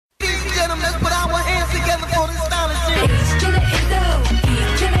rhythm. Let's put our hands together for this scholarship.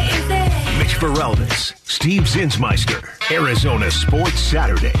 Mitch Feraldez, Steve Zinsmeister, Arizona Sports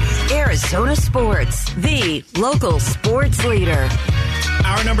Saturday. Arizona Sports, the local sports leader.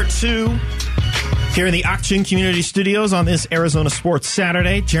 Hour number 2 here in the Auction Community Studios on this Arizona Sports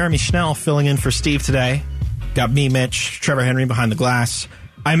Saturday. Jeremy Schnell filling in for Steve today. Got me, Mitch, Trevor Henry behind the glass.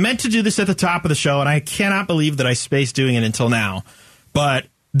 I meant to do this at the top of the show, and I cannot believe that I spaced doing it until now. But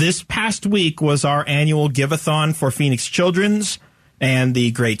this past week was our annual give-a-thon for Phoenix Children's, and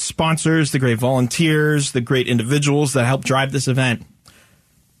the great sponsors, the great volunteers, the great individuals that helped drive this event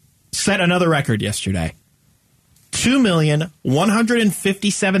set another record yesterday.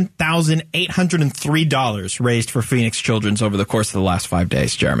 $2,157,803 raised for Phoenix Children's over the course of the last 5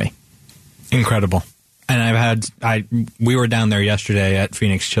 days, Jeremy. Incredible. And we were down there yesterday at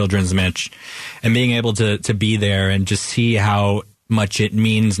Phoenix Children's, Mitch, and being able to be there and just see how much it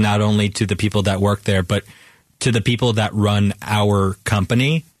means not only to the people that work there, but to the people that run our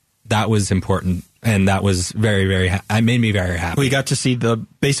company, that was important. And that was very, very, it made me very happy. We got to see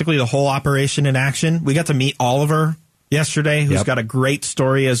basically the whole operation in action. We got to meet Oliver yesterday, who's got a great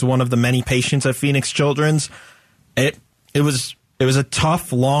story as one of the many patients at Phoenix Children's. It was a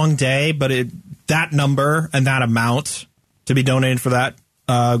tough, long day, but that number and that amount to be donated for that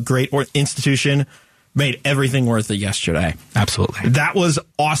great institution made everything worth it yesterday. Absolutely. That was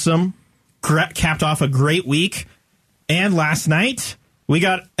awesome. Capped off a great week. And last night, we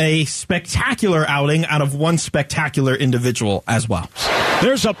got a spectacular outing out of one spectacular individual as well.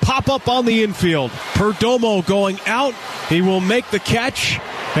 There's a pop-up on the infield. Perdomo going out. He will make the catch,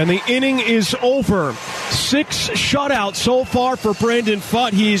 and the inning is over. 6 shutouts so far for Brandon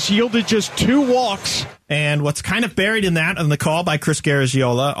Pfaadt. He's yielded just 2 walks. And what's kind of buried in that, on the call by Chris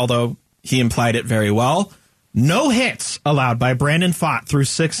Garagiola, although he implied it very well, no hits allowed by Brandon Pfaadt through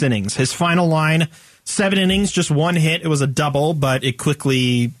 6 innings. His final line, 7 innings, just 1 hit. It was a double, but it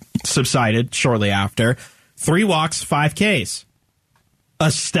quickly subsided shortly after. 3 walks, 5 Ks. A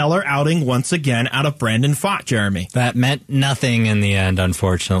stellar outing once again out of Brandon Pfaadt, Jeremy. That meant nothing in the end,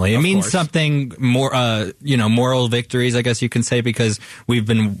 unfortunately. It means something more, moral victories, I guess you can say, because we've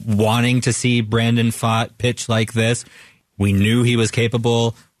been wanting to see Brandon Pfaadt pitch like this. We knew he was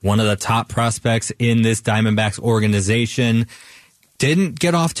capable. One of the top prospects in this Diamondbacks organization. Didn't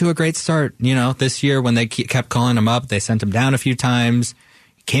get off to a great start, this year when they kept calling him up. They sent him down a few times.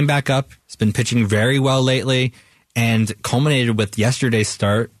 He came back up. He's been pitching very well lately and culminated with yesterday's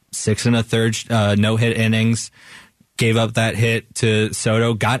start, 6 1/3 no-hit innings. Gave up that hit to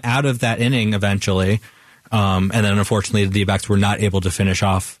Soto, got out of that inning eventually. And then unfortunately the D-backs were not able to finish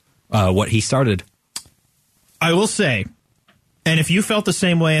off what he started. I will say, and if you felt the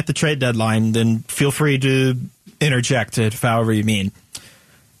same way at the trade deadline, then feel free to interject it however you mean.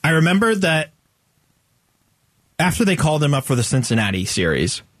 I remember that after they called him up for the Cincinnati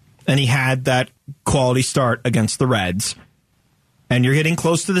series, and he had that quality start against the Reds, and you're getting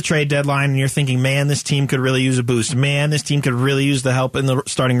close to the trade deadline, and you're thinking, man, this team could really use a boost. Man, this team could really use the help in the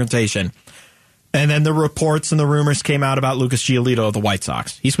starting rotation. And then the reports and the rumors came out about Lucas Giolito of the White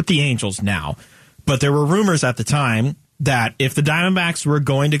Sox. He's with the Angels now. But there were rumors at the time that if the Diamondbacks were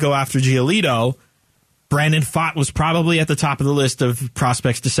going to go after Giolito, Brandon Pfaadt was probably at the top of the list of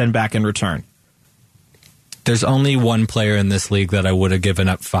prospects to send back in return. There's only one player in this league that I would have given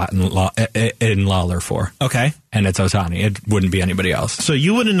up Pfaadt and Lawler for. Okay. And it's Ohtani. It wouldn't be anybody else. So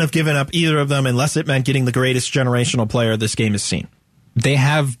you wouldn't have given up either of them unless it meant getting the greatest generational player this game has seen. They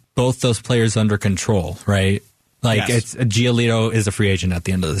have both those players under control, right? Yes. Giolito is a free agent at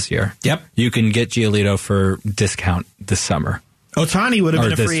the end of this year. Yep. You can get Giolito for discount this summer. Ohtani would have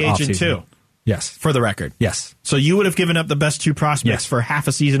been a free agent too. Yes. For the record. Yes. So you would have given up the best 2 prospects for half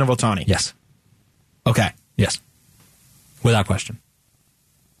a season of Ohtani? Yes. Okay. Yes. Without question.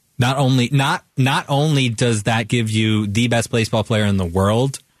 Not only does that give you the best baseball player in the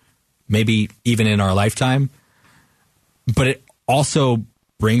world, maybe even in our lifetime, but it also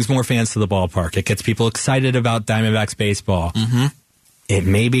brings more fans to the ballpark. It gets people excited about Diamondbacks baseball. Mm-hmm. It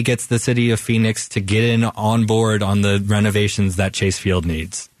maybe gets the city of Phoenix to get in on board on the renovations that Chase Field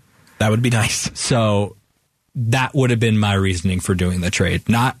needs. That would be nice. So that would have been my reasoning for doing the trade.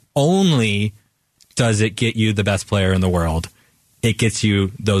 Not only does it get you the best player in the world, it gets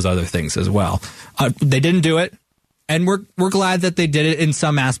you those other things as well. They didn't do it, and we're glad that they did it in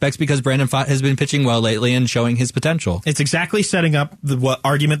some aspects because Brandon Pfaadt has been pitching well lately and showing his potential. It's exactly setting up the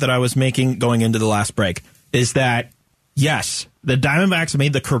argument that I was making going into the last break, is that, yes, the Diamondbacks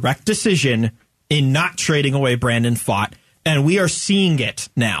made the correct decision in not trading away Brandon Pfaadt, and we are seeing it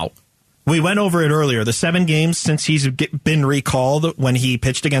now. We went over it earlier. The 7 games since he's been recalled when he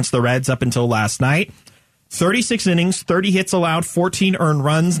pitched against the Reds up until last night. 36 innings, 30 hits allowed, 14 earned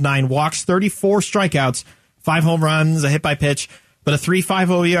runs, 9 walks, 34 strikeouts, 5 home runs, a hit by pitch, but a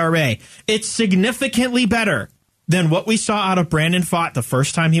 3.50 ERA. It's significantly better than what we saw out of Brandon Pfaadt the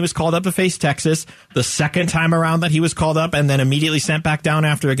first time he was called up to face Texas, the second time around that he was called up and then immediately sent back down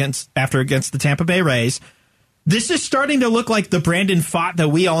after against the Tampa Bay Rays. This is starting to look like the Brandon Pfaadt that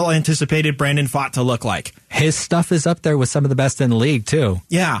we all anticipated Brandon Pfaadt to look like. His stuff is up there with some of the best in the league, too.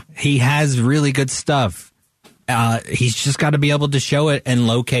 Yeah. He has really good stuff. He's just got to be able to show it and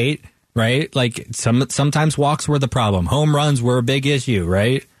locate, right? Like, sometimes walks were the problem. Home runs were a big issue,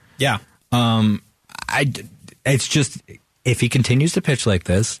 right? Yeah. It's just, if he continues to pitch like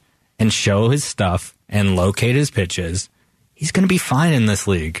this and show his stuff and locate his pitches, he's going to be fine in this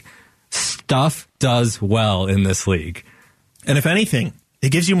league. Stuff does well in this league. And if anything,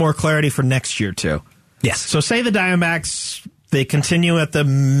 it gives you more clarity for next year, too. Yes. So say the Diamondbacks, they continue at the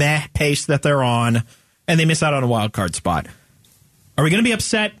meh pace that they're on, and they miss out on a wild card spot. Are we going to be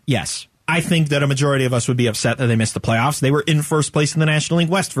upset? Yes. I think that a majority of us would be upset that they missed the playoffs. They were in first place in the National League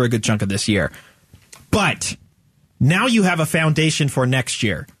West for a good chunk of this year. But now you have a foundation for next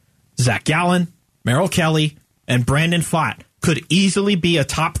year. Zach Gallen, Merrill Kelly, and Brandon Pfaadt could easily be a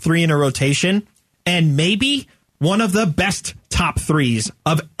top 3 in a rotation, and maybe one of the best top 3s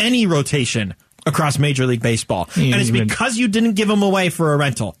of any rotation across Major League Baseball. And it's because you didn't give them away for a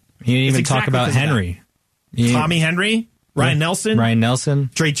rental. You didn't even talk about Henry. Tommy Henry, Ryan Nelson,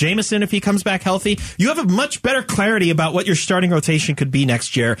 Trey Jameson if he comes back healthy. You have a much better clarity about what your starting rotation could be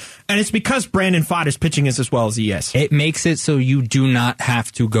next year, and it's because Brandon Pfaadt is pitching as well as he is. It makes it so you do not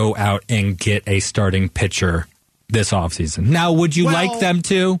have to go out and get a starting pitcher this offseason. Now, would you like them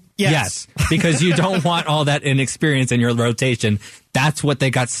to? Yes. Because you don't want all that inexperience in your rotation. That's what they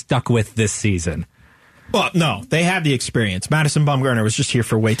got stuck with this season. Well, no, they have the experience. Madison Bumgarner was just here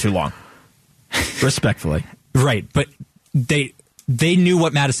for way too long. Respectfully. Right, but they knew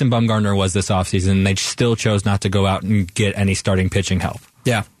what Madison Bumgarner was this offseason, and they still chose not to go out and get any starting pitching help.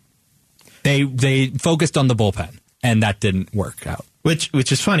 Yeah. They focused on the bullpen, and that didn't work out. Which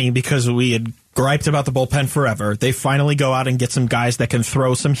is funny because we had griped about the bullpen forever. They finally go out and get some guys that can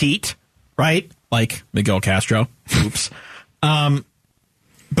throw some heat, right? Like Miguel Castro. Oops.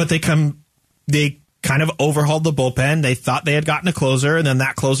 But they kind of overhauled the bullpen. They thought they had gotten a closer, and then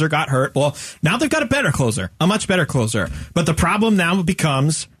that closer got hurt. Well, now they've got a better closer, a much better closer. But the problem now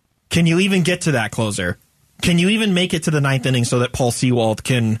becomes, can you even get to that closer? Can you even make it to the 9th inning so that Paul Sewald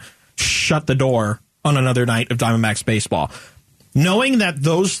can shut the door on another night of Diamondbacks baseball? Knowing that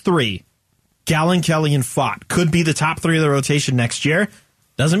those 3, Gallen, Kelly, and Pfaadt, could be the top 3 of the rotation next year,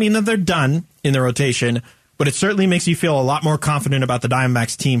 doesn't mean that they're done in the rotation, but it certainly makes you feel a lot more confident about the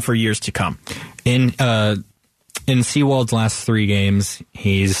Diamondbacks team for years to come. In Sewald's last 3 games,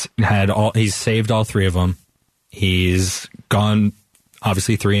 he's saved all 3 of them. He's gone,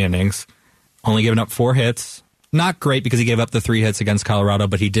 obviously, 3 innings, only given up 4 hits. Not great because he gave up the 3 hits against Colorado,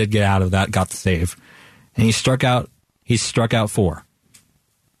 but he did get out of that, got the save. And he struck out 4.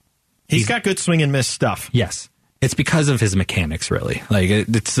 He's got good swing and miss stuff. Yes. It's because of his mechanics, really. Like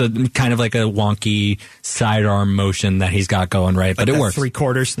it's kind of like a wonky sidearm motion that he's got going, right? But it works.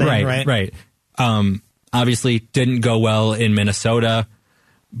 3/4 thing, right? Right. Obviously, didn't go well in Minnesota,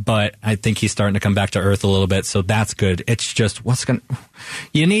 but I think he's starting to come back to earth a little bit, so that's good. It's just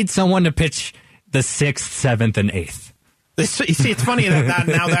you need someone to pitch the 6th, 7th, and 8th. You see, it's funny that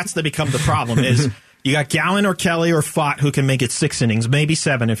now that's become the problem. Is you got Gallen or Kelly or Pfaadt who can make it 6 innings, maybe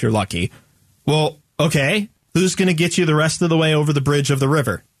 7 if you're lucky. Well, okay. Who's going to get you the rest of the way over the bridge of the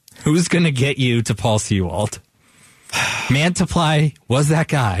river? Who's going to get you to Paul Sewald? Mantiply was that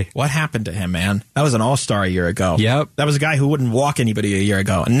guy. What happened to him, man? That was an all-star a year ago. Yep. That was a guy who wouldn't walk anybody a year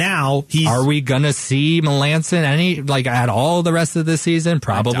ago. And now he's... Are we going to see Melanson at all the rest of the season?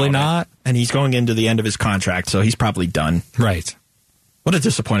 Probably not. And he's going into the end of his contract, so he's probably done. Right. What a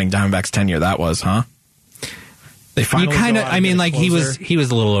disappointing Diamondbacks tenure that was, huh? They finally he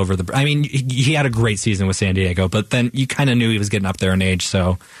was a little over the... I mean, he had a great season with San Diego, but then you kind of knew he was getting up there in age,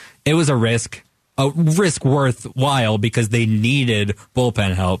 so it was a risk worthwhile because they needed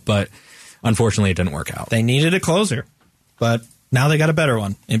bullpen help, but unfortunately it didn't work out. They needed a closer, but now they got a better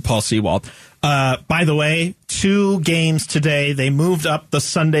one in Paul Sewald. By the way, 2 games today. They moved up the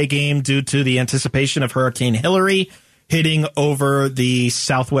Sunday game due to the anticipation of Hurricane Hillary hitting over the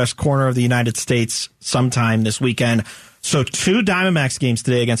southwest corner of the United States sometime this weekend. So 2 Diamondbacks games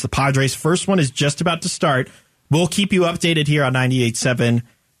today against the Padres. First one is just about to start. We'll keep you updated here on 98.7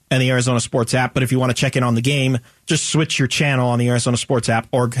 and the Arizona Sports app. But if you want to check in on the game, just switch your channel on the Arizona Sports app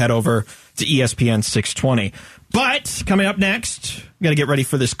or head over to ESPN 620. But coming up next, we got to get ready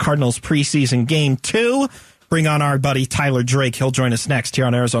for this Cardinals preseason game 2. Bring on our buddy Tyler Drake. He'll join us next here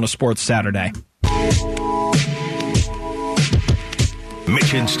on Arizona Sports Saturday.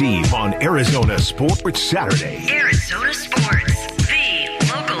 Mitch and Steve on Arizona Sports Saturday. Arizona Sports, the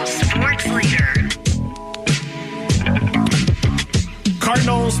local sports leader.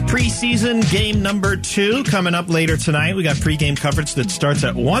 Cardinals preseason game number 2 coming up later tonight. We got pregame coverage that starts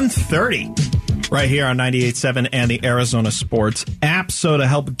at 1:30 right here on 98.7 and the Arizona Sports app. So to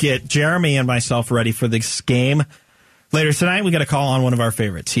help get Jeremy and myself ready for this game later tonight, we got a call on one of our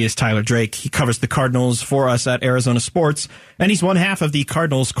favorites. He is Tyler Drake. He covers the Cardinals for us at Arizona Sports, and he's one half of the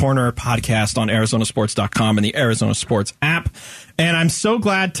Cardinals Corner podcast on ArizonaSports.com and the Arizona Sports app. And I'm so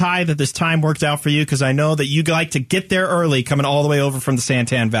glad, Ty, that this time worked out for you, because I know that you like to get there early, coming all the way over from the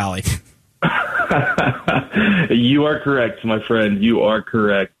Santan Valley. You are correct, my friend. You are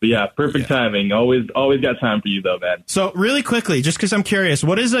correct. But yeah, perfect timing. Always got time for you, though, man. So really quickly, just because I'm curious,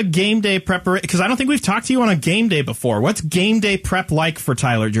 what is a game day preparation? Because I don't think we've talked to you on a game day before. What's game day prep like for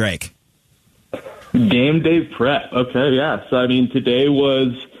Tyler Drake? Game day prep. Okay, yeah. So, I mean, today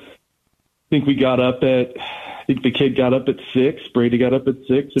was, I think the kid got up at 6, Brady got up at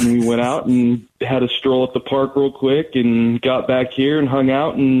 6, and we went out and had a stroll at the park real quick and got back here and hung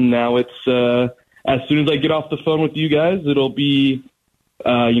out. And now it's, as soon as I get off the phone with you guys, it'll be,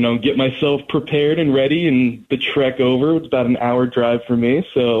 get myself prepared and ready and the trek over. It's about an hour drive for me.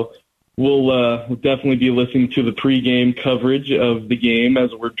 So we'll definitely be listening to the pregame coverage of the game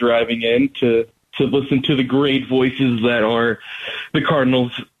as we're driving in to listen to the great voices that are the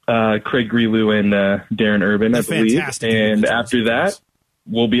Cardinals, Craig Grilew and Darren Urban, I believe. Fantastic. And after that,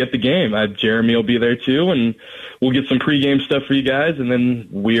 we'll be at the game. Jeremy will be there too, and we'll get some pregame stuff for you guys, and then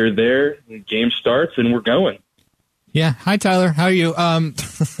we are there. The game starts, and we're going. Yeah. Hi, Tyler. How are you?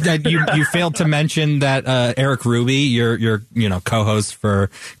 You failed to mention that Eric Ruby, your co-host for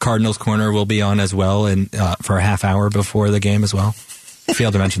Cardinals Corner, will be on as well, and for a half hour before the game as well.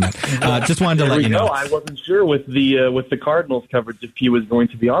 Failed to mention that. Just wanted to let you know. I wasn't sure with the Cardinals coverage if he was going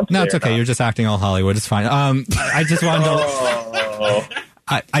to be on today. No, it's okay. You're just acting all Hollywood. It's fine. I just wanted to.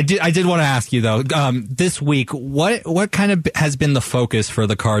 I did want to ask you though. This week, what kind of has been the focus for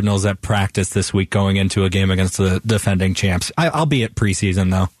the Cardinals at practice this week going into a game against the defending champs? I'll be at preseason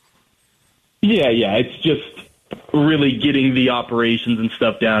though. Yeah. It's just really getting the operations and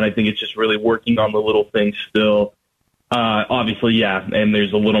stuff down. I think it's just really working on the little things still. Obviously, yeah, and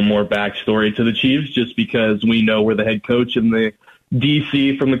there's a little more backstory to the Chiefs just because we know we're the head coach and the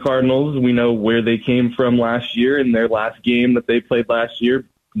DC from the Cardinals. We know where they came from last year in their last game that they played last year,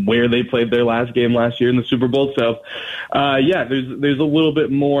 where they played their last game last year in the Super Bowl. So, there's a little bit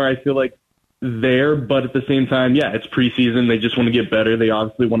more, I feel like, there, but at the same time, yeah, it's preseason. They just want to get better. They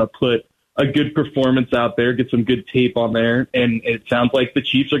obviously want to put a good performance out there, get some good tape on there, and it sounds like the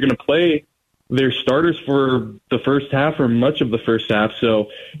Chiefs are going to play their starters for the first half or much of the first half. So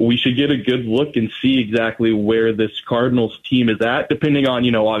we should get a good look and see exactly where this Cardinals team is at, depending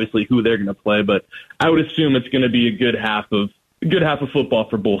on, obviously who they're going to play. But I would assume it's going to be a good half of football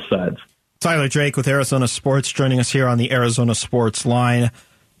for both sides. Tyler Drake with Arizona Sports joining us here on the Arizona Sports line.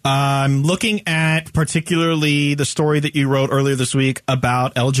 I'm looking at particularly the story that you wrote earlier this week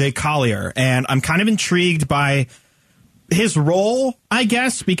about LJ Collier, and I'm kind of intrigued by his role, I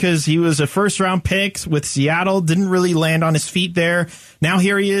guess, because he was a first-round pick with Seattle, didn't really land on his feet there. Now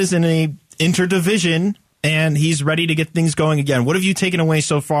here he is in a interdivision, and he's ready to get things going again. What have you taken away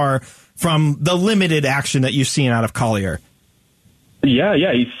so far from the limited action that you've seen out of Collier? Yeah,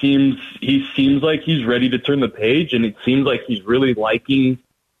 he seems like he's ready to turn the page, and it seems like he's really liking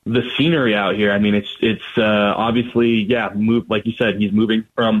the scenery out here. I mean, it's obviously, like you said, he's moving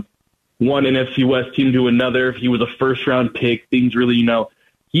from one NFC West team to another. He was a first-round pick. Things really,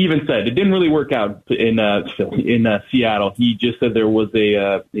 he even said it didn't really work out in Seattle. He just said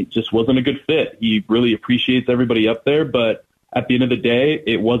it just wasn't a good fit. He really appreciates everybody up there, but at the end of the day,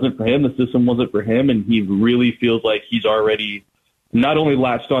 it wasn't for him. The system wasn't for him, and he really feels like he's already not only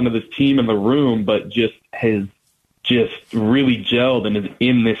latched onto this team in the room, but just has just really gelled and is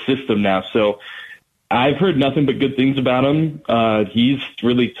in this system now. So I've heard nothing but good things about him. He's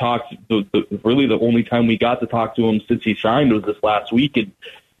really talked. Really, the only time we got to talk to him since he signed was this last week, and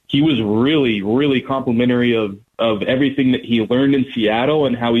he was really, really complimentary of everything that he learned in Seattle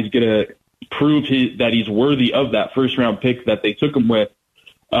and how he's going to prove that he's worthy of that first round pick that they took him with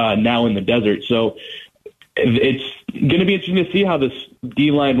now in the desert. So it's going to be interesting to see how this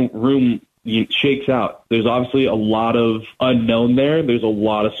D-line room shakes out. There's obviously a lot of unknown there. There's a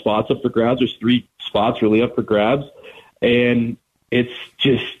lot of spots up for grabs. There's 3 spots really up for grabs. And it's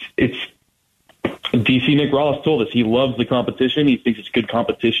DC Nick Rawls told us he loves the competition. He thinks it's good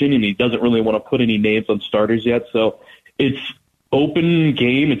competition, and he doesn't really want to put any names on starters yet. So it's open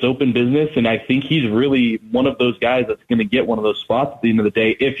game. It's open business. And I think he's really one of those guys that's going to get one of those spots at the end of the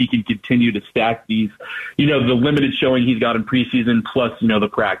day if he can continue to stack these, the limited showing he's got in preseason plus, the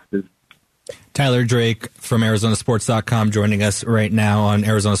practices. Tyler Drake from ArizonaSports.com joining us right now on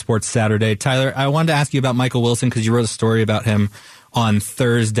Arizona Sports Saturday. Tyler, I wanted to ask you about Michael Wilson because you wrote a story about him on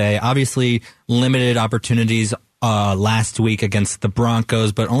Thursday. Obviously, limited opportunities last week against the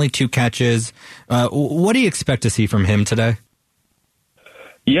Broncos, but only 2 catches. What do you expect to see from him today?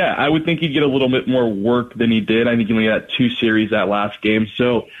 Yeah, I would think he'd get a little bit more work than he did. I think he only got 2 series that last game,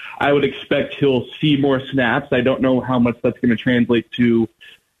 so I would expect he'll see more snaps. I don't know how much that's going to translate to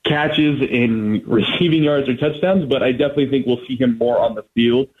catches in receiving yards or touchdowns, but I definitely think we'll see him more on the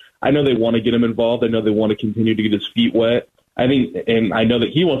field. I know they want to get him involved. I know they want to continue to get his feet wet. I think, and I know that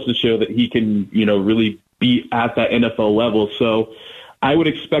he wants to show that he can, really be at that NFL level. So I would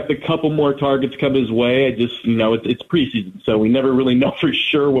expect a couple more targets come his way. I just, it's preseason, so we never really know for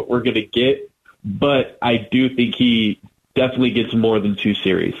sure what we're going to get. But I do think he definitely gets more than 2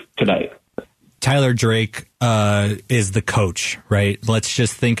 series tonight. Tyler Drake is the coach, right? Let's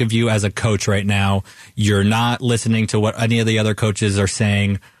just think of you as a coach right now. You're not listening to what any of the other coaches are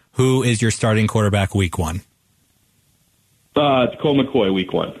saying. Who is your starting quarterback week 1? It's Cole McCoy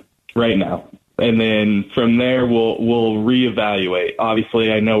week 1 right now. And then from there, we'll reevaluate.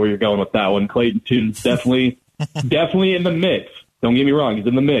 Obviously, I know where you're going with that one. Clayton Tune's definitely in the mix. Don't get me wrong, he's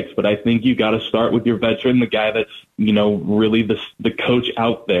in the mix. But I think you got to start with your veteran, the guy that's, really the coach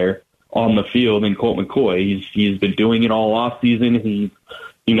out there on the field, and Colt McCoy. He's been doing it all off season. He's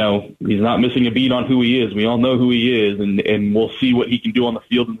not missing a beat on who he is. We all know who he is, and we'll see what he can do on the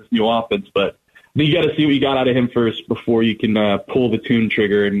field in this new offense. But you got to see what you got out of him first before you can pull the Tune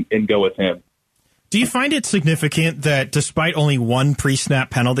trigger and go with him. Do you find it significant that despite only 1 pre-snap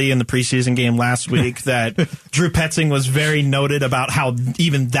penalty in the preseason game last week, that Drew Petzing was very noted about how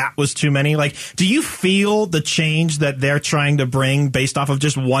even that was too many? Like, do you feel the change that they're trying to bring based off of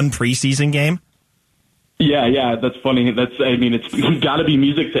just 1 preseason game? Yeah, that's funny. It's got to be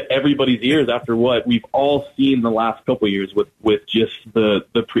music to everybody's ears after what we've all seen the last couple of years with just the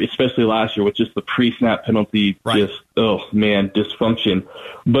especially last year with just the pre-snap penalty, right. Just dysfunction.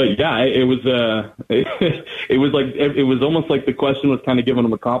 But yeah, it was it was almost like the question was kind of giving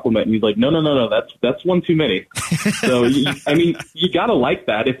him a compliment, and he's like, no, that's 1 too many. So you gotta like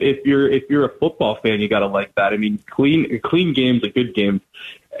that. If you're a football fan, you gotta like that. Clean game's a good game.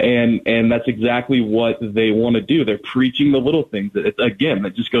 And that's exactly what they want to do. They're preaching the little things.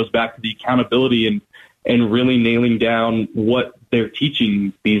 It just goes back to the accountability and really nailing down what they're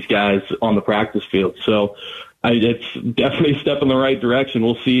teaching these guys on the practice field. So it's definitely a step in the right direction.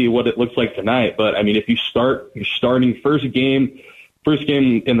 We'll see what it looks like tonight. But, if you're starting first game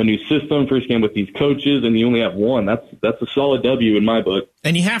in the new system, first game with these coaches, and you only have 1, that's a solid W in my book.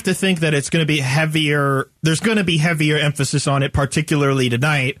 And you have to think that it's going to be heavier. There's going to be heavier emphasis on it, particularly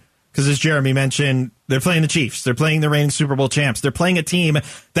tonight, because as Jeremy mentioned, they're playing the Chiefs. They're playing the reigning Super Bowl champs. They're playing a team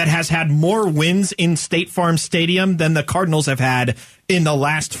that has had more wins in State Farm Stadium than the Cardinals have had in the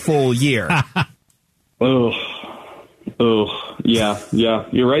last full year. Oh, yeah,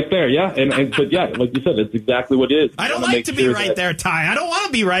 you're right there, yeah, but yeah, like you said, it's exactly what it is. I don't like to be right there, Ty. I don't want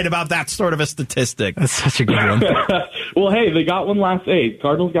to be right about that sort of a statistic. That's such a good one. Well, hey, they got one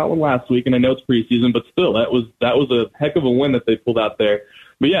Cardinals got one last week, and I know it's preseason, but still, that was a heck of a win that they pulled out there.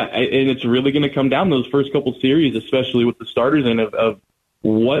 But yeah, and it's really going to come down to those first couple series, especially with the starters in of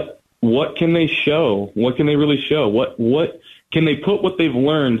what can they show? What can they really show? What can they put what they've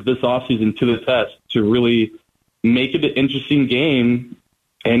learned this offseason to the test to really make it an interesting game?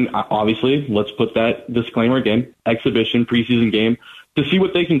 And obviously, let's put that disclaimer again, exhibition, preseason game, to see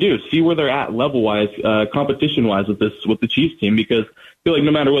what they can do, see where they're at level-wise, competition-wise with the Chiefs team, because I feel like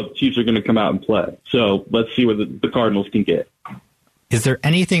no matter what, the Chiefs are going to come out and play. So let's see what the Cardinals can get. Is there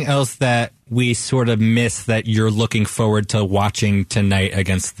anything else that we sort of miss that you're looking forward to watching tonight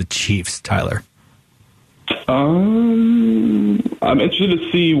against the Chiefs, Tyler? I'm interested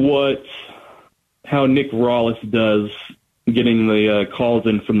to see how Nick Rawls does getting the calls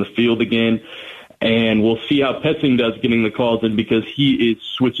in from the field again, and we'll see how Petzing does getting the calls in, because he is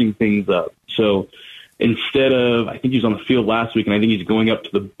switching things up. So instead of, I think he was on the field last week, and I think he's going up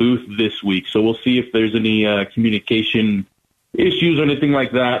to the booth this week. So we'll see if there's any communication issues or anything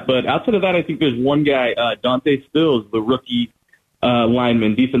like that. But outside of that, I think there's one guy, Dante Stills, the rookie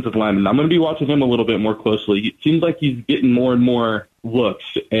defensive lineman. I'm going to be watching him a little bit more closely. It seems like he's getting more and more looks,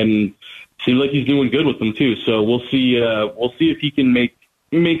 and seems like he's doing good with them too. So we'll see. We'll see if he can make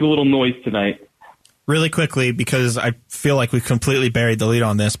a little noise tonight. Really quickly, because I feel like we've completely buried the lead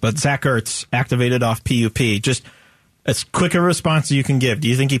on this, but Zach Ertz activated off PUP. Just as quick a response as you can give. Do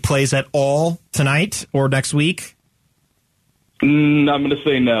you think he plays at all tonight or next week? I'm going to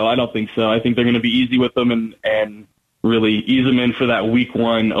say no. I don't think so. I think they're going to be easy with him and really ease him in for that week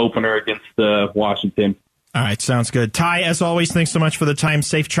 1 opener against Washington. All right, sounds good. Ty, as always, thanks so much for the time.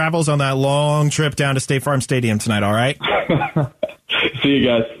 Safe travels on that long trip down to State Farm Stadium tonight, all right? See you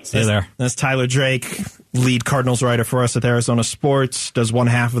guys. See you there. That's Tyler Drake, lead Cardinals writer for us at Arizona Sports, does one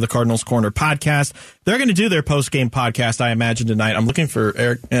half of the Cardinals Corner podcast. They're going to do their post-game podcast, I imagine, tonight. I'm looking for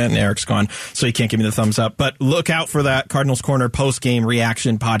Eric, and Eric's gone, so he can't give me the thumbs up. But look out for that Cardinals Corner post-game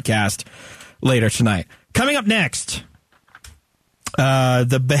reaction podcast later tonight. Coming up next,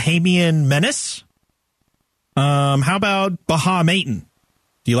 the Bahamian Menace. How about Baham Ayton?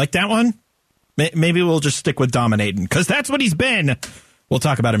 Do you like that one? Maybe we'll just stick with dominating, because that's what he's been. We'll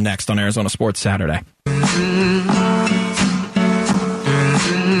talk about him next on Arizona Sports Saturday.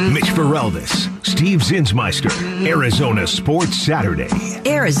 Mitch Feraldis, Steve Zinsmeister, Arizona Sports Saturday.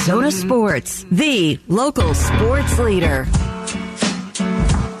 Arizona Sports, the local sports leader.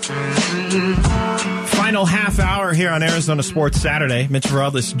 Final half hour here on Arizona Sports Saturday. Mitch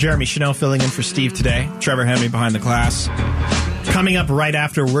Feraldis, Jeremy Schnell filling in for Steve today. Trevor Henry behind the glass. Coming up right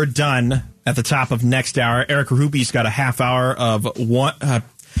after we're done at the top of next hour, Eric Ruby's got a half hour of one.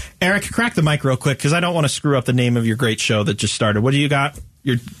 Eric, crack the mic real quick, because I don't want to screw up the name of your great show that just started. What do you got?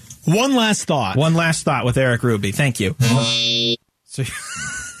 Your One Last Thought. One Last Thought with Eric Ruby. Thank you. So,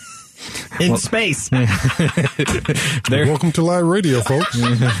 in space. Welcome to live radio, folks.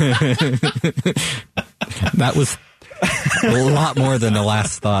 That was a lot more than the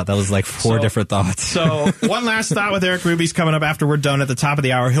last thought. That was like four different thoughts. So, One Last Thought with Eric Ruby's coming up after we're done at the top of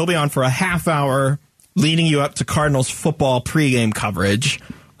the hour. He'll be on for a half hour, leading you up to Cardinals football pregame coverage.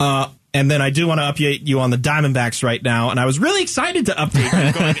 And then I do want to update you on the Diamondbacks right now. And I was really excited to update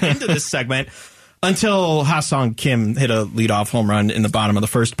you going into this segment until Ha-Sung Kim hit a leadoff home run in the bottom of the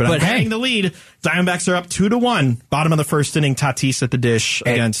first. But I'm carrying the lead. Diamondbacks are up 2-1. Bottom of the first inning, Tatis at the dish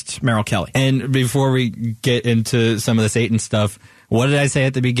against Merrill Kelly. And before we get into some of this Ayton stuff, what did I say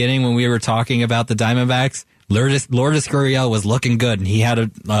at the beginning when we were talking about the Diamondbacks? Lourdes Gurriel was looking good, and he had a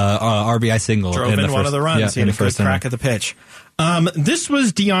RBI single. Drove in one of the runs. Yeah, he had a good crack at the pitch. This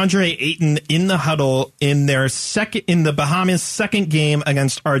was Deandre Ayton in the huddle in the Bahamas' second game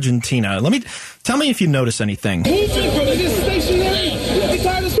against Argentina. Tell me if you notice anything.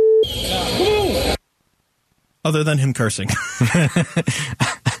 Other than him cursing.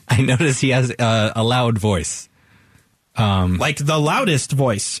 I noticed he has a loud voice. Like the loudest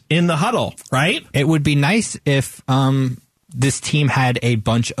voice in the huddle, right? It would be nice if this team had a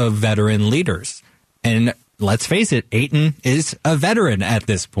bunch of veteran leaders. And let's face it, Ayton is a veteran at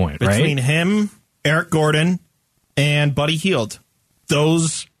this point, right? Between him, Eric Gordon, and Buddy Hield,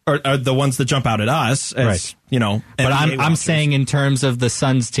 those are the ones that jump out at us as, right. you know. But I'm saying in terms of the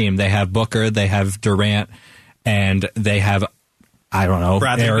Suns team, they have Booker, they have Durant, and they have, I don't know,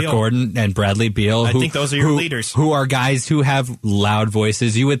 Eric Gordon and Bradley Beal. I think those are your leaders. Who are guys who have loud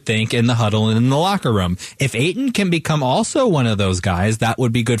voices, you would think, in the huddle and in the locker room. If Ayton can become also one of those guys, that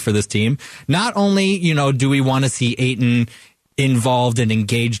would be good for this team. Not only, do we want to see Ayton involved and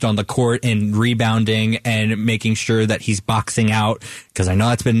engaged on the court and rebounding and making sure that he's boxing out, because I know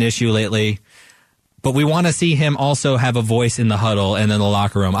that's been an issue lately. But we want to see him also have a voice in the huddle and in the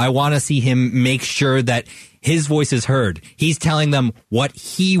locker room. I want to see him make sure that his voice is heard. He's telling them what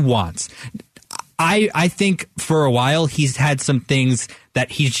he wants. I think for a while he's had some things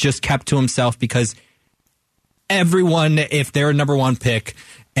that he's just kept to himself because everyone, if they're a number one pick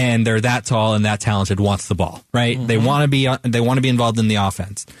and they're that tall and that talented, wants the ball, right? Mm-hmm. They want to be involved in the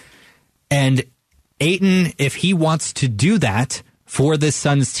offense. And Ayton, if he wants to do that for this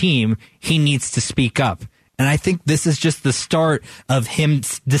Suns team, he needs to speak up. And I think this is just the start of him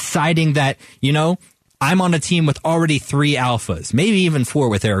deciding that, I'm on a team with already 3 alphas, maybe even 4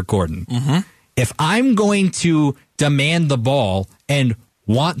 with Eric Gordon. Mm-hmm. If I'm going to demand the ball and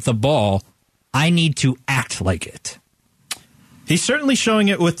want the ball, I need to act like it. He's certainly showing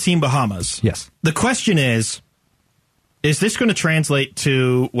it with Team Bahamas. Yes. The question is this going to translate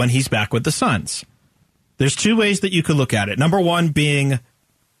to when he's back with the Suns? There's 2 ways that you could look at it. Number one being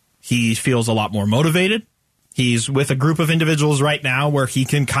he feels a lot more motivated. He's with a group of individuals right now where he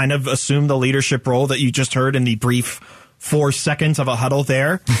can kind of assume the leadership role that you just heard in the brief 4 seconds of a huddle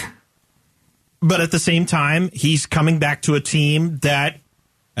there. But at the same time, he's coming back to a team that,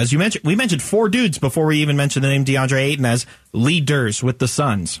 as you mentioned, we mentioned 4 dudes before we even mentioned the name Deandre Ayton as leaders with the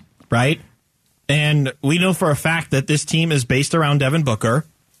Suns, right? And we know for a fact that this team is based around Devin Booker,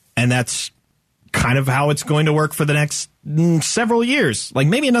 and that's kind of how it's going to work for the next several years, like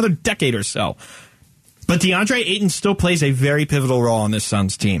maybe another decade or so. But DeAndre Ayton still plays a very pivotal role on this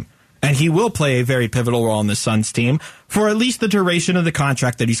Suns team. And he will play a very pivotal role on this Suns team for at least the duration of the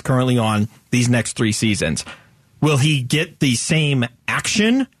contract that he's currently on these next 3 seasons. Will he get the same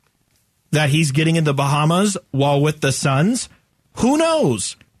action that he's getting in the Bahamas while with the Suns? Who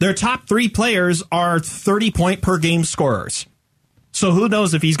knows? Their top 3 players are 30-point per game scorers. So who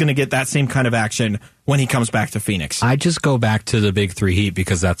knows if he's going to get that same kind of action when he comes back to Phoenix. I just go back to the Big 3 Heat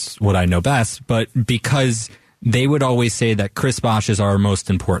because that's what I know best, but because they would always say that Chris Bosh is our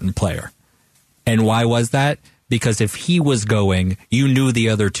most important player. And why was that? Because if he was going, you knew the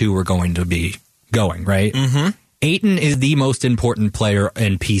other 2 were going to be going, right? Mm-hmm. Ayton is the most important player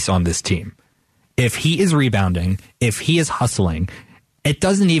and piece on this team. If he is rebounding, if he is hustling, it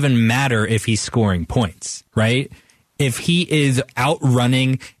doesn't even matter if he's scoring points, right? If he is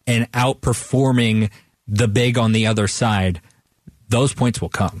outrunning and outperforming the big on the other side, those points will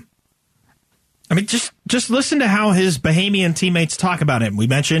come. I mean, just listen to how his Bahamian teammates talk about him. We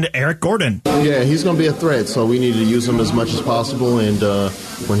mentioned Eric Gordon. Yeah, he's going to be a threat, so we need to use him as much as possible. And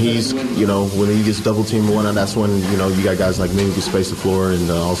when he's, when he gets double teamed and whatnot, that's when, you got guys like me who can space the floor and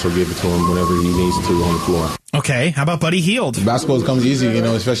also give it to him whenever he needs to on the floor. Okay, how about Buddy Hield? Basketball comes easy,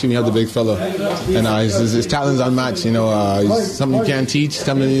 especially when you have the big fella. And his talent's unmatched. He's something you can't teach,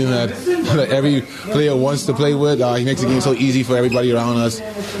 something that every player wants to play with. He makes the game so easy for everybody around us.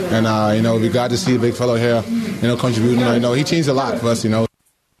 And, we're glad to see a big fellow here, contributing. I know he changed a lot for us, That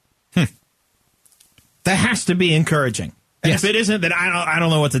has to be encouraging. And if it isn't, then I don't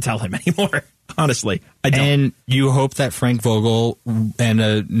know what to tell him anymore. Honestly, I don't. And you hope that Frank Vogel and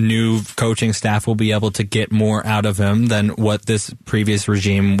a new coaching staff will be able to get more out of him than what this previous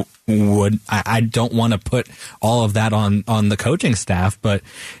regime would. I don't want to put all of that on the coaching staff, but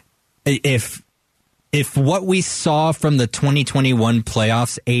if what we saw from the 2021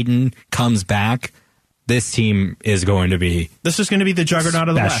 playoffs, Ayton comes back, this team is going to be This is going to be the juggernaut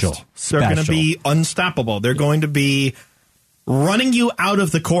of the West. They're going to be unstoppable. They're going to be running you out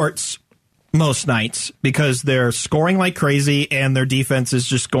of the courts most nights because they're scoring like crazy and their defense is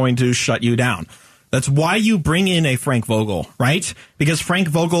just going to shut you down. That's why you bring in a Frank Vogel, right? Because Frank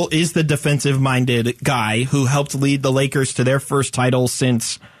Vogel is the defensive-minded guy who helped lead the Lakers to their first title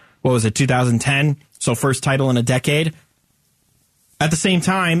since, 2010? So first title in a decade. At the same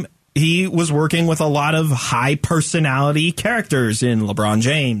time, he was working with a lot of high-personality characters in LeBron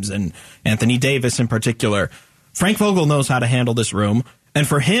James and Anthony Davis in particular. Frank Vogel knows how to handle this room, and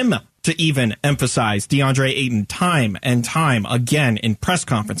for him to even emphasize DeAndre Ayton time and time again in press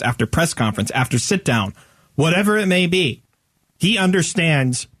conference after sit down, whatever it may be, he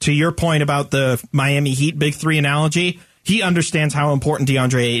understands, to your point about the Miami Heat Big 3 analogy, he understands how important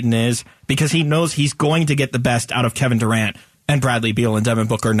DeAndre Ayton is because he knows he's going to get the best out of Kevin Durant and Bradley Beal and Devin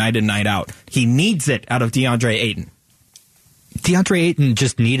Booker night in, night out. He needs it out of DeAndre Ayton. DeAndre Ayton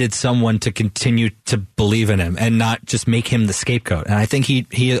just needed someone to continue to believe in him and not just make him the scapegoat. And I think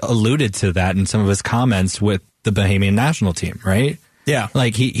he alluded to that in some of his comments with the Bahamian national team, right? Yeah.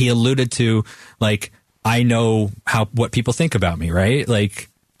 Like he alluded to, like, I know what people think about me, right? Like,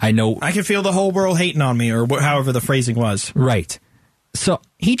 I know I can feel the whole world hating on me, or however the phrasing was. Right. So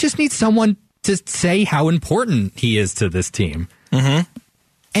he just needs someone to say how important he is to this team. Mm-hmm.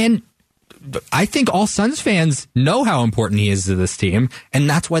 And I think all Suns fans know how important he is to this team, and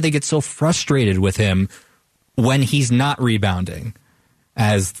that's why they get so frustrated with him when he's not rebounding,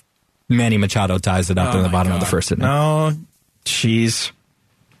 as Manny Machado ties it up in the bottom of the first inning. No, jeez.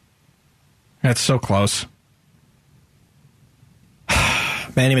 That's so close.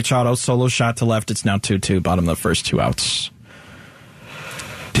 Manny Machado, solo shot to left. It's now 2-2, bottom of the first 2 outs.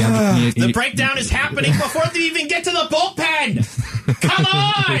 The breakdown is happening before they even get to the bullpen. Come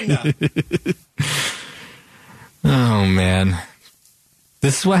on! Oh, man.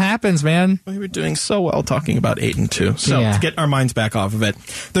 This is what happens, man. We were doing so well talking about Ayton, too. So to get our minds back off of it,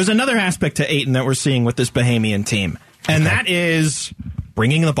 there's another aspect to Ayton that we're seeing with this Bahamian team, and that is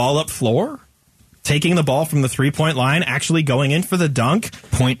bringing the ball up floor, taking the ball from the three-point line, actually going in for the dunk.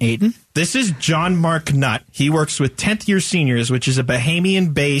 Point Ayton? This is John Mark Nutt. He works with 10th Year Seniors, which is a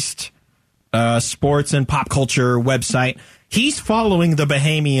Bahamian-based sports and pop culture website. He's following the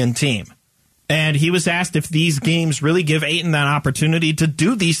Bahamian team. And he was asked if these games really give Ayton that opportunity to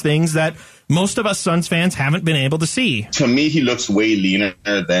do these things that most of us Suns fans haven't been able to see. To me, he looks way leaner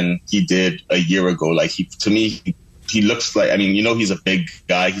than he did a year ago. Like, he looks like, I mean, he's a big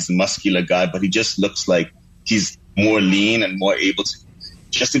guy, he's a muscular guy, but he just looks like he's more lean and more able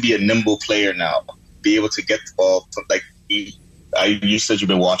to be a nimble player now, be able to get the ball, like you said you've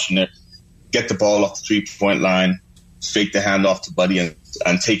been watching it, get the ball off the 3-point line, fake the handoff to Buddy and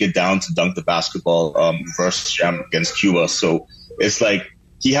take it down to dunk the basketball versus Jam against Cuba. So it's like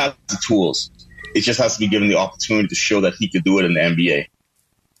he has the tools. It just has to be given the opportunity to show that he could do it in the NBA.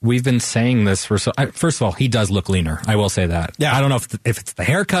 We've been saying this first of all, he does look leaner. I will say that. Yeah. I don't know if it's the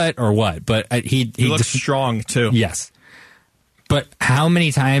haircut or what, but he looks strong too. Yes. But how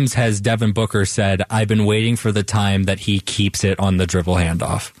many times has Devin Booker said, I've been waiting for the time that he keeps it on the dribble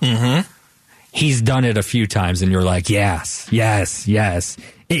handoff? Mm-hmm. He's done it a few times, and you're like, yes.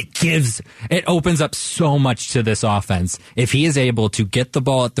 It opens up so much to this offense. If he is able to get the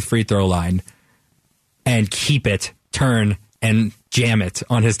ball at the free throw line and keep it, turn, and jam it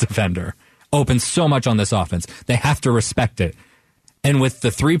on his defender, opens so much on this offense. They have to respect it. And with the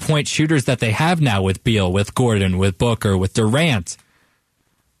 3-point shooters that they have now with Beal, with Gordon, with Booker, with Durant,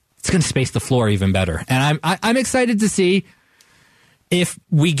 it's going to space the floor even better. And I'm excited to see if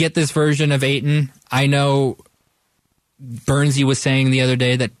we get this version of Ayton. I know Burnsy was saying the other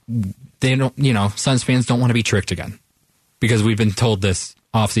day that they don't, Suns fans don't want to be tricked again because we've been told this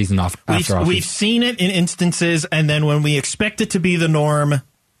offseason after offseason. We've seen it in instances, and then when we expect it to be the norm,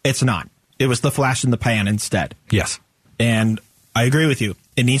 it's not. It was the flash in the pan instead. Yes. And I agree with you.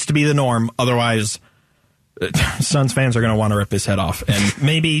 It needs to be the norm. Otherwise, Suns fans are going to want to rip his head off. And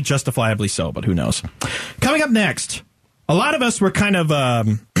maybe justifiably so, but who knows. Coming up next, a lot of us were kind of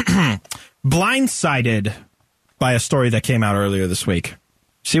blindsided by a story that came out earlier this week.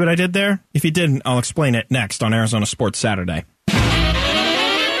 See what I did there? If you didn't, I'll explain it next on Arizona Sports Saturday.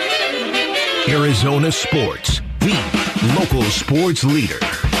 Arizona Sports, the local sports leader.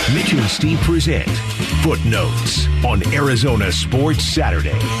 Mitch and Steve present Footnotes on Arizona Sports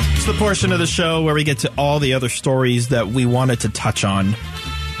Saturday. It's the portion of the show where we get to all the other stories that we wanted to touch on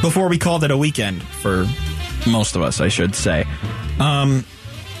before we called it a weekend, for most of us, I should say. Gonna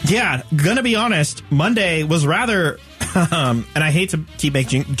be honest, Monday was rather, and I hate to keep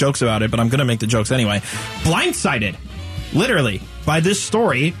making jokes about it, but I'm gonna make the jokes anyway, blindsided, literally, by this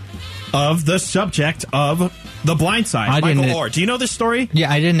story of the subject of The Blind Side, Michael Orr. Do you know this story? Yeah,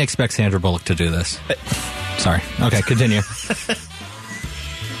 I didn't expect Sandra Bullock to do this. Sorry. Okay, continue.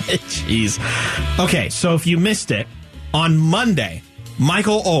 Jeez. Okay, so if you missed it, on Monday,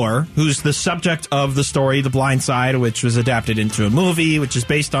 Michael Orr, who's the subject of the story The Blind Side, which was adapted into a movie, which is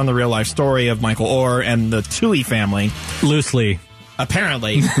based on the real-life story of Michael Orr and the Toohey family. Loosely.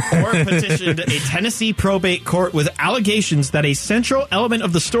 Apparently, Orr petitioned a Tennessee probate court with allegations that a central element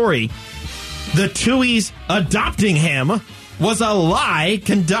of the story, the Tooheys adopting him, was a lie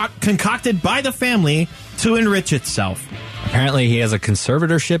concocted by the family to enrich itself. Apparently, he has a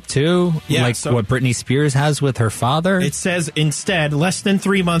conservatorship, too, what Britney Spears has with her father. It says, instead, less than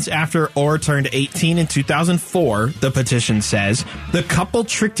 3 months after Orr turned 18 in 2004, the petition says, the couple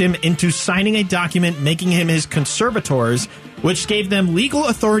tricked him into signing a document making him his conservators, which gave them legal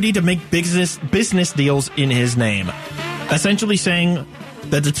authority to make business deals in his name. Essentially saying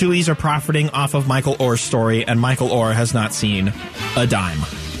that the Tooheys are profiting off of Michael Orr's story, and Michael Orr has not seen a dime.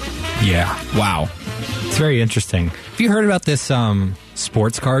 Yeah. Wow. It's very interesting. Have you heard about this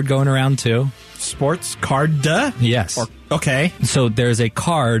sports card going around, too? Sports card? Yes. Okay. So there's a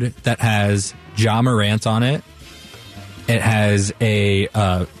card that has Ja Morant on it. It has a,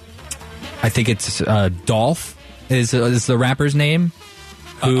 I think it's Dolph is the rapper's name,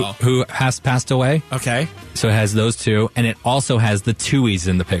 who has passed away. Okay. So it has those two, and it also has the Tooheys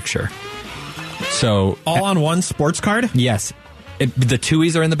in the picture. So all on one sports card? Yes. The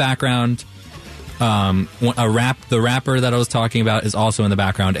Tooheys are in the background. The rapper that I was talking about is also in the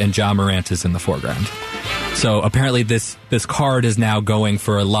background, and Ja Morant is in the foreground. So apparently this card is now going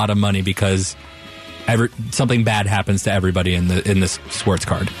for a lot of money because something bad happens to everybody in this sports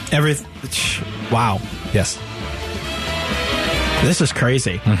card. Wow. Yes. This is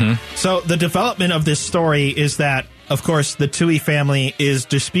crazy. Mm-hmm. So the development of this story is that, of course, the Toohey family is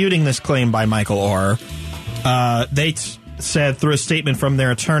disputing this claim by Michael Orr. They said through a statement from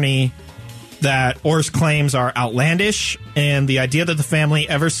their attorney that Orr's claims are outlandish, and the idea that the family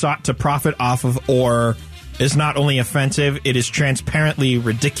ever sought to profit off of Orr is not only offensive, it is transparently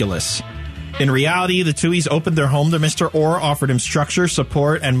ridiculous. In reality, the Tuohys opened their home to Mr. Orr, offered him structure,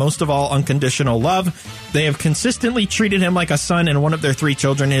 support, and most of all, unconditional love. They have consistently treated him like a son and one of their 3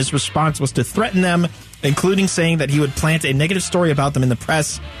 children. His response was to threaten them, including saying that he would plant a negative story about them in the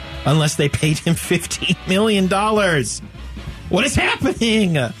press unless they paid him $15 million. What is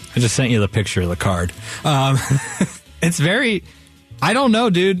happening? I just sent you the picture of the card. It's very... I don't know,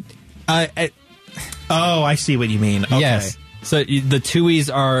 dude. I see what you mean. Okay. Yes. So the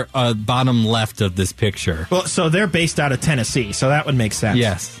Tuohys are bottom left of this picture. Well, so they're based out of Tennessee, so that would make sense.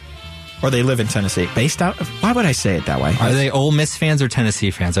 Yes. Or they live in Tennessee. Based out of... Why would I say it that way? Are they Ole Miss fans or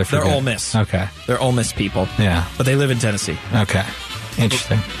Tennessee fans? I forget. They're Ole Miss. Okay. They're Ole Miss people. Yeah. But they live in Tennessee. Okay.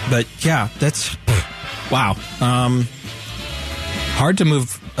 Interesting. But yeah, that's... Wow. Hard to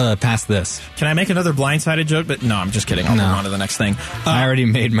move past this. Can I make another blindsided joke? But no, I'm just kidding. I'll move on to the next thing. I already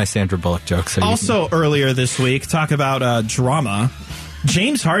made my Sandra Bullock joke. So also, earlier this week, talk about drama.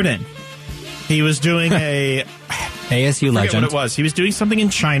 James Harden. He was doing a... ASU legend. What it was. He was doing something in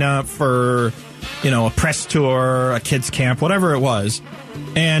China for, a press tour, a kids camp, whatever it was.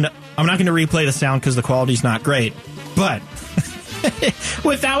 And I'm not going to replay the sound because the quality's not great. But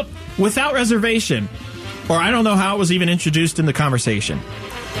without reservation, or I don't know how it was even introduced in the conversation,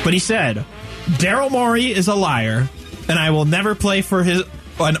 but he said, Daryl Morey is a liar, and I will never play for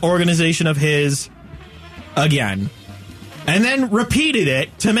an organization of his again. And then repeated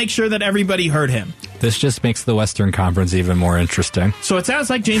it to make sure that everybody heard him. This just makes the Western Conference even more interesting. So it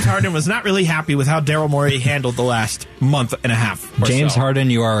sounds like James Harden was not really happy with how Daryl Morey handled the last month and a half. James Harden,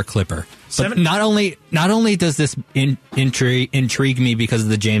 you are a Clipper. But not only does this intrigue me because of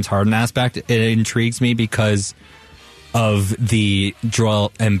the James Harden aspect, it intrigues me because of the Joel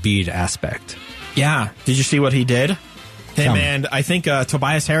Embiid aspect. Yeah. Did you see what he did? Him and I think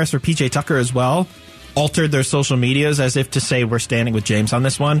Tobias Harris or PJ Tucker as well altered their social medias as if to say we're standing with James on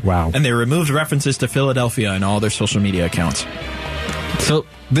this one. Wow. And they removed references to Philadelphia in all their social media accounts. So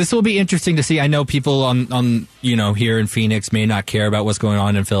this will be interesting to see. I know people on here in Phoenix may not care about what's going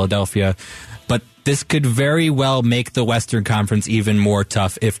on in Philadelphia, but this could very well make the Western Conference even more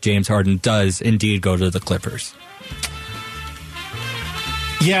tough if James Harden does indeed go to the Clippers.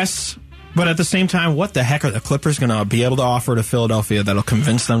 Yes, but at the same time, what the heck are the Clippers going to be able to offer to Philadelphia that'll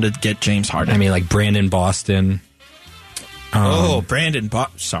convince them to get James Harden? I mean, like Brandon Boston. Brandon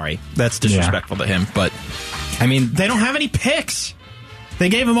Boston. Sorry, that's disrespectful to him, but I mean, they don't have any picks. They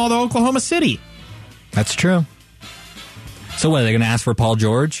gave him all to Oklahoma City. That's true. So what, are they going to ask for Paul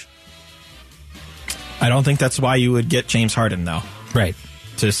George? I don't think that's why you would get James Harden, though. Right.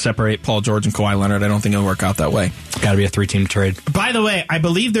 To separate Paul George and Kawhi Leonard, I don't think it'll work out that way. Got to be a 3-team trade. By the way, I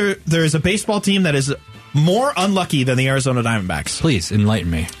believe there is a baseball team that is more unlucky than the Arizona Diamondbacks. Please, enlighten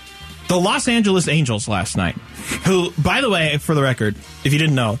me. The Los Angeles Angels last night, who, by the way, for the record, if you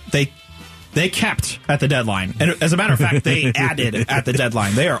didn't know, they kept at the deadline. And as a matter of fact, they added at the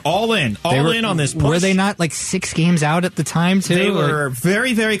deadline. They are all in on this push. Were they not like 6 games out at the time, too? They were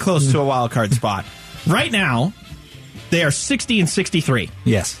very, very close to a wild card spot. Right now, they are 60-63.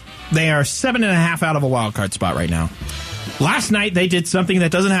 Yes. They are 7.5 out of a wild card spot right now. Last night, they did something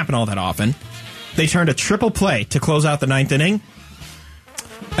that doesn't happen all that often. They turned a triple play to close out the 9th inning,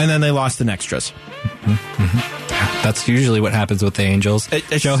 and then they lost in extras. Mm-hmm. That's usually what happens with the Angels.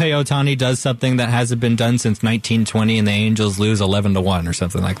 Shohei Ohtani does something that hasn't been done since 1920, and the Angels lose 11-1 or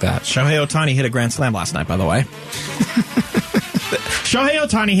something like that. Shohei Ohtani hit a grand slam last night, by the way. Shohei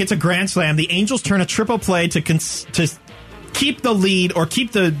Ohtani hits a grand slam. The Angels turn a triple play to keep the lead or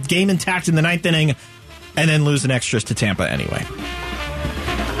keep the game intact in the 9th inning, and then lose in extras to Tampa anyway.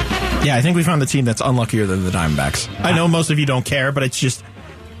 Yeah, I think we found the team that's unluckier than the Diamondbacks. I know most of you don't care, but it's just,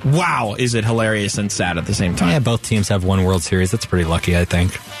 wow, is it hilarious and sad at the same time. Yeah, both teams have one World Series. That's pretty lucky, I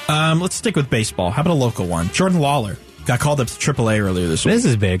think. Let's stick with baseball. How about a local one? Jordan Lawler got called up to AAA earlier this week. This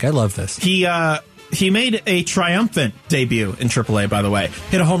is big. I love this. He made a triumphant debut in AAA, by the way.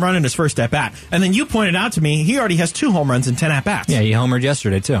 Hit a home run in his first at-bat. And then you pointed out to me, he already has 2 home runs in 10 at-bats. Yeah, he homered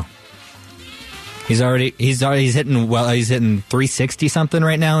yesterday, too. He's hitting 360 something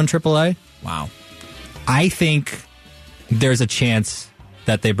right now in AAA. Wow. I think there's a chance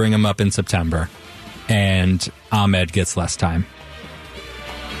that they bring him up in September and Ahmed gets less time.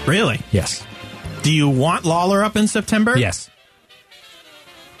 Really? Yes. Do you want Lawler up in September? Yes.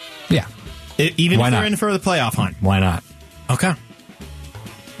 Yeah. Even if they're in for the playoff hunt? Why not? Okay.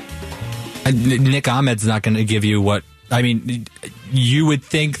 Nick Ahmed's not going to give you what... I mean, you would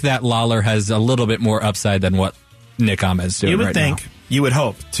think that Lawler has a little bit more upside than what Nick Ahmed's doing right now. You would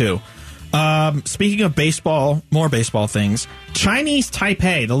hope, too. Speaking of baseball, more baseball things, Chinese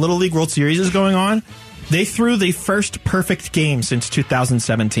Taipei, the Little League World Series is going on. They threw the first perfect game since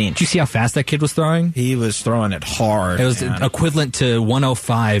 2017. Did you see how fast that kid was throwing? He was throwing it hard. It was equivalent to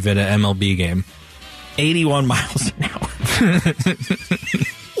 105 at an MLB game. 81 miles an hour.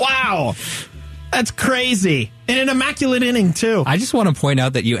 Wow. That's crazy. In an immaculate inning, too. I just want to point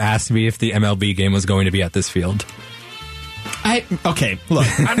out that you asked me if the MLB game was going to be at this field. Okay, look,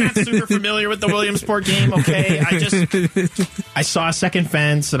 I'm not super familiar with the Williamsport game, okay? I saw a second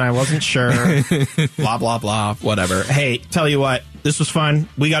fence and I wasn't sure. Blah, blah, blah, whatever. Hey, tell you what, this was fun.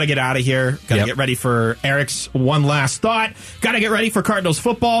 We got to get out of here. Got to get ready for Eric's one last thought. Got to get ready for Cardinals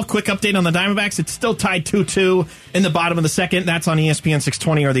football. Quick update on the Diamondbacks. It's still tied 2-2 in the bottom of the second. That's on ESPN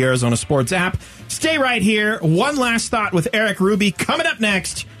 620 or the Arizona Sports app. Stay right here. One last thought with Eric Ruby coming up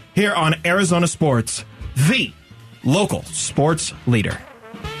next here on Arizona Sports, the local sports leader.